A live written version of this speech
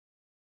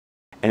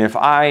And if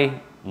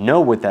I know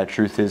what that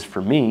truth is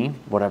for me,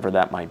 whatever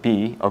that might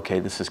be, okay,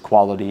 this is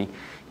quality,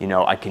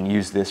 I can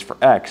use this for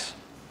X.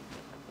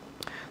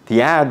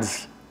 The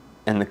ads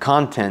and the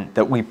content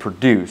that we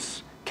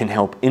produce can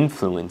help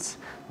influence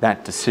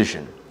that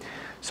decision.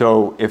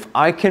 So if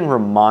I can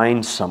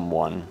remind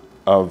someone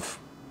of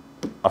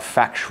a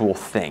factual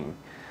thing,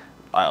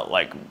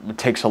 like it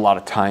takes a lot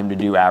of time to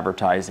do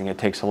advertising, it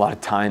takes a lot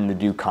of time to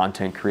do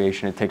content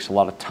creation, it takes a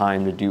lot of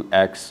time to do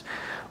X,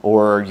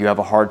 or you have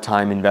a hard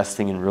time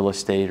investing in real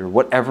estate, or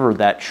whatever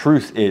that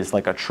truth is,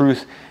 like a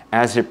truth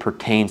as it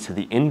pertains to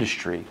the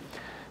industry,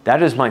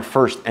 that is my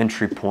first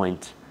entry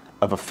point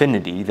of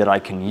affinity that I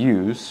can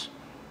use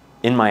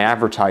in my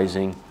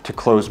advertising to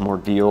close more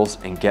deals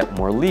and get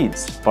more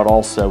leads, but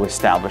also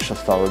establish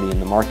authority in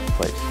the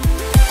marketplace.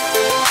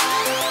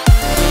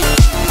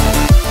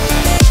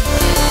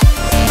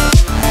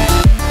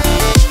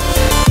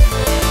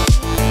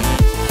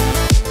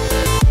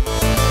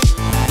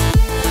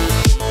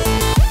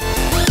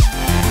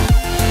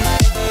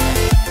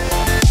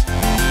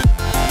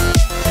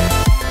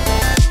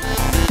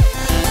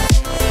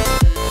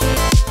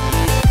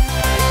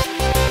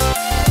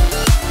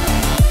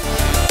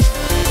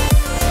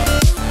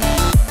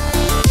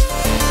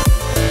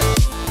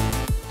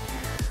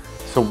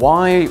 So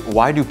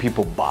why do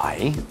people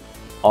buy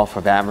off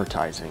of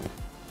advertising?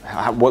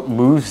 What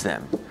moves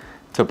them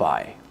to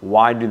buy?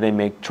 Why do they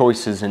make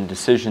choices and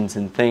decisions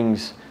and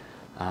things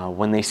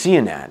when they see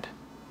an ad?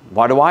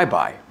 Why do I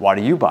buy? Why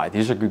do you buy?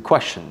 These are good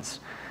questions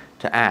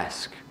to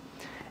ask.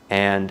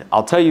 And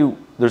I'll tell you,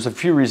 there's a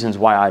few reasons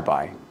why I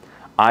buy.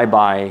 I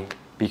buy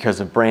because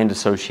of brand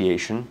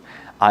association.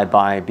 I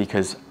buy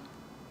because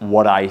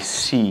what I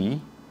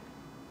see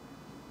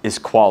is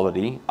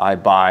quality. I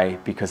buy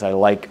because I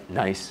like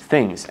nice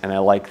things, and I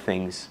like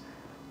things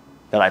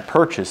that I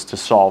purchase to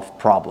solve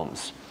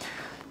problems.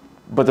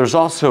 But there's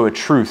also a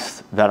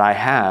truth that I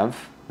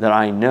have, that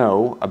I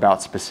know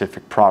about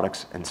specific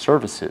products and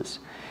services.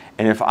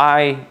 And if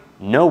I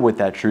know what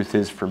that truth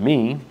is for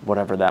me,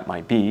 whatever that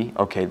might be,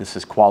 okay, this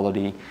is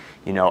quality,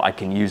 I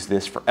can use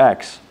this for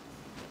X.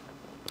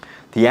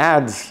 The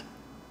ads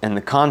and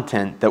the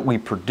content that we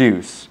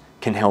produce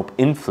can help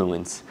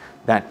influence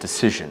that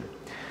decision.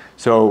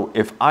 So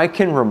if I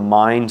can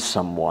remind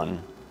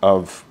someone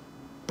of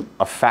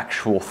a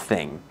factual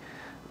thing,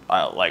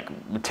 like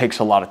it takes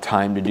a lot of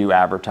time to do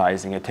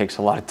advertising, it takes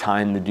a lot of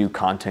time to do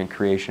content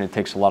creation, it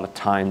takes a lot of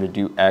time to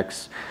do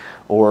X,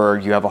 or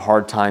you have a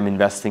hard time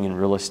investing in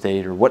real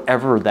estate, or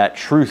whatever that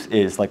truth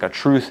is, like a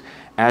truth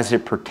as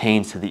it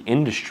pertains to the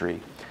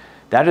industry,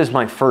 that is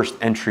my first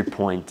entry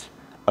point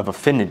of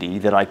affinity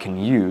that I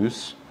can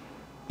use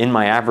in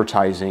my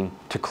advertising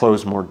to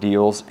close more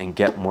deals and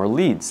get more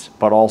leads,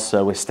 but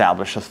also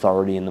establish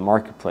authority in the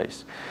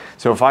marketplace.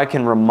 So if I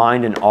can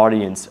remind an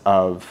audience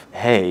of,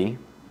 hey,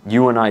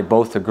 you and I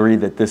both agree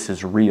that this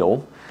is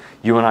real,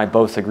 you and I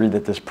both agree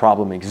that this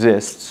problem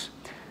exists,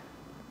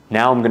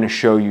 now I'm going to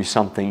show you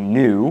something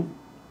new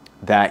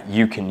that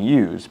you can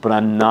use, but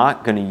I'm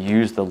not going to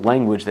use the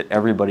language that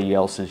everybody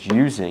else is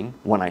using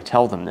when I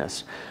tell them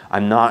this.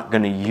 I'm not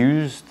going to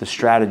use the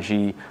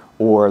strategy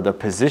or the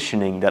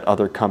positioning that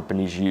other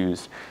companies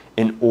use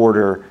in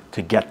order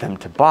to get them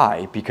to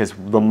buy, because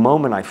the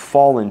moment I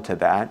fall into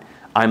that,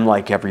 I'm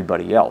like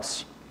everybody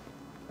else.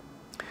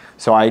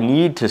 So I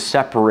need to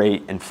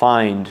separate and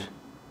find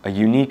a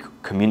unique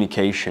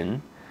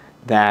communication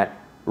that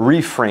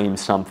reframes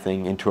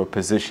something into a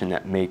position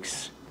that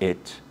makes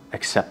it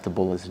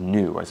acceptable as a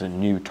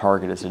new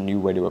target, as a new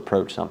way to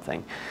approach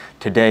something.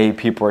 Today,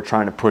 people are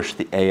trying to push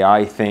the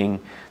AI thing.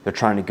 They're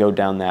trying to go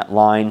down that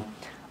line.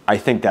 I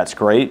think that's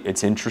great.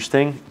 It's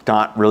interesting.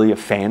 Not really a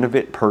fan of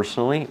it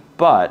personally,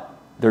 but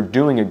they're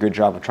doing a good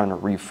job of trying to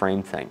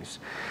reframe things.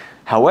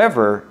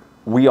 However,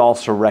 we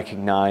also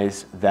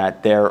recognize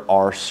that there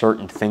are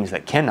certain things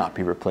that cannot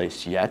be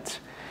replaced yet,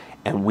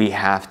 and we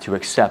have to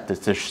accept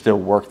that there's still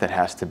work that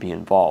has to be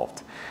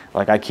involved.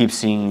 Like I keep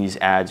seeing these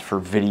ads for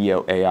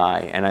video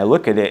AI, and I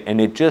look at it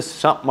and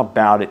something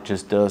about it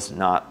just does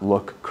not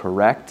look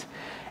correct,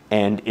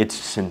 and it's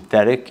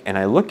synthetic, and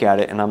I look at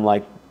it and I'm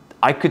like,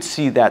 I could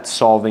see that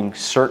solving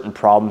certain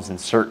problems in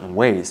certain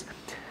ways,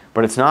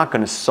 but it's not going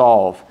to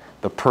solve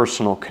the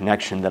personal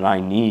connection that I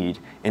need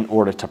in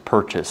order to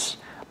purchase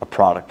a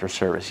product or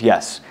service.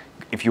 Yes,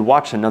 if you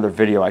watch another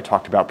video, I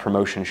talked about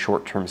promotion,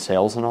 short-term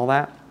sales and all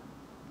that.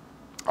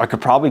 I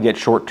could probably get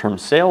short-term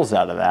sales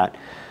out of that,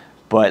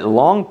 but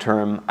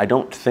long-term, I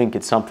don't think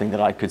it's something that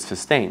I could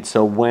sustain.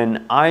 So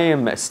when I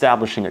am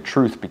establishing a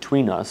truth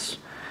between us,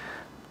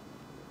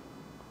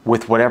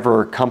 with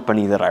whatever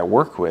company that I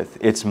work with,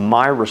 it's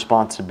my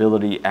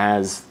responsibility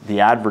as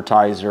the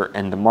advertiser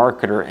and the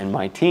marketer and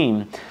my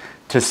team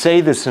to say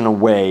this in a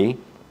way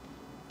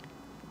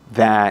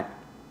that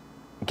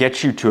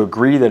gets you to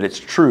agree that it's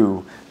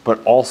true,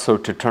 but also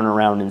to turn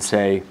around and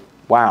say,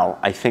 wow,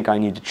 I think I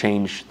need to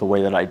change the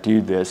way that I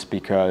do this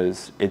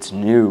because it's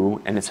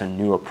new and it's a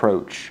new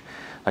approach.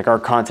 Like our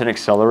content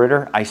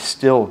accelerator, I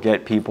still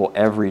get people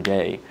every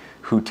day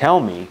who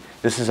tell me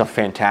this is a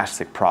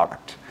fantastic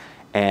product.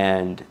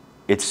 And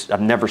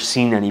I've never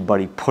seen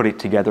anybody put it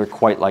together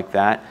quite like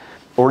that.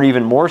 Or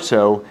even more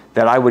so,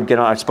 that I would get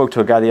on, I spoke to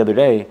a guy the other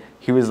day,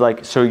 he was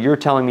like, so you're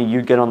telling me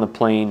you'd get on the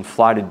plane,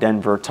 fly to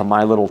Denver, to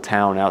my little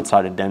town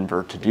outside of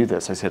Denver to do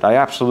this? I said, I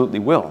absolutely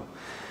will.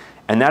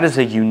 And that is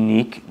a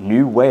unique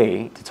new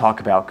way to talk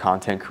about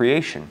content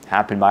creation.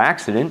 Happened by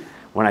accident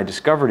when I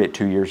discovered it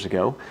 2 years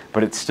ago,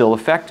 but it's still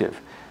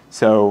effective.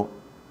 So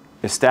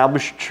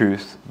establish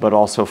truth, but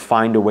also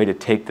find a way to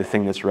take the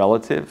thing that's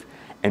relative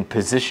and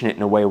position it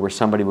in a way where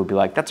somebody would be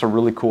like, that's a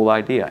really cool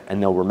idea,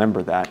 and they'll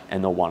remember that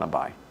and they'll want to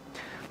buy.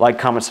 Like,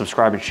 comment,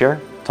 subscribe, and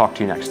share. Talk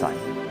to you next time.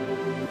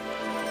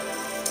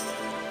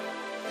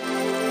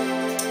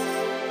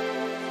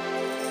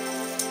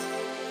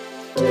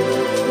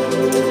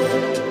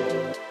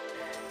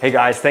 Hey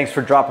guys, thanks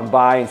for dropping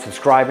by and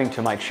subscribing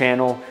to my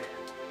channel.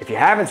 If you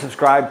haven't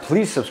subscribed,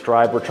 please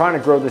subscribe. We're trying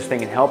to grow this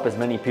thing and help as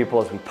many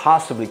people as we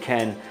possibly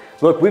can.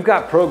 Look, we've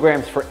got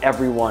programs for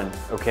everyone,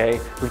 okay?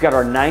 We've got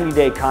our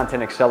 90-day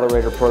content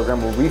accelerator program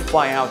where we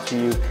fly out to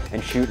you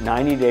and shoot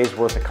 90 days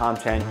worth of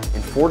content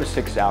in 4 to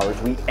 6 hours.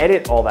 We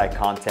edit all that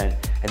content,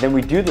 and then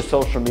we do the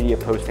social media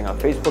posting on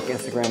Facebook,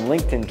 Instagram,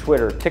 LinkedIn,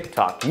 Twitter,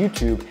 TikTok,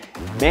 YouTube,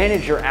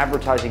 manage your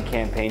advertising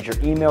campaigns, your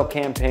email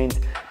campaigns,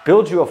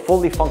 build you a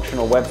fully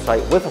functional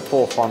website with a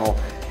full funnel,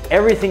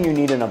 everything you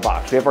need in a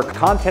box. We have our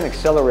Content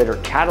Accelerator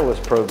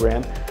Catalyst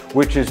program,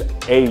 which is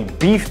a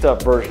beefed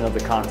up version of the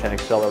Content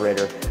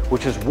Accelerator,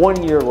 which is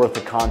 1 year worth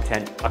of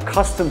content, a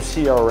custom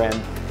CRM.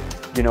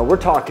 You know, we're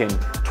talking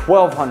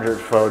 1,200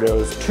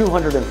 photos,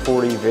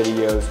 240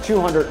 videos,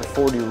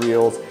 240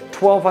 reels,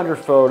 1,200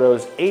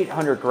 photos,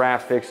 800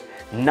 graphics,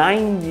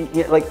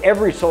 90, like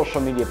every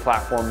social media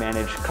platform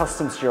managed,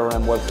 custom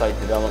CRM website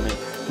development.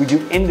 We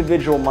do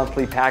individual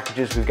monthly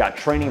packages. We've got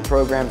training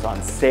programs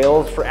on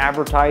sales for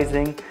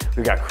advertising.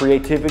 We've got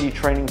creativity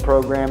training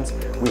programs.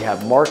 We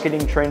have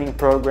marketing training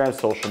programs,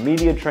 social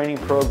media training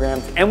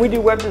programs, and we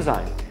do web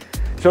design.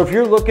 So if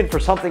you're looking for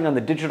something on the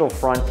digital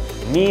front,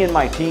 me and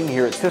my team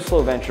here at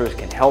Syslo Ventures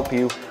can help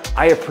you.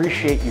 I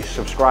appreciate you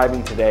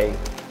subscribing today.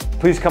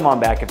 Please come on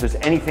back. If there's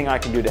anything I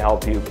can do to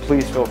help you,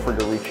 please feel free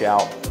to reach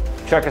out.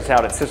 Check us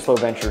out at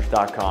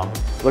sysloventures.com.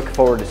 Look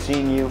forward to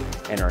seeing you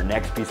in our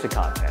next piece of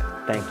content.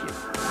 Thank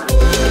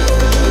you.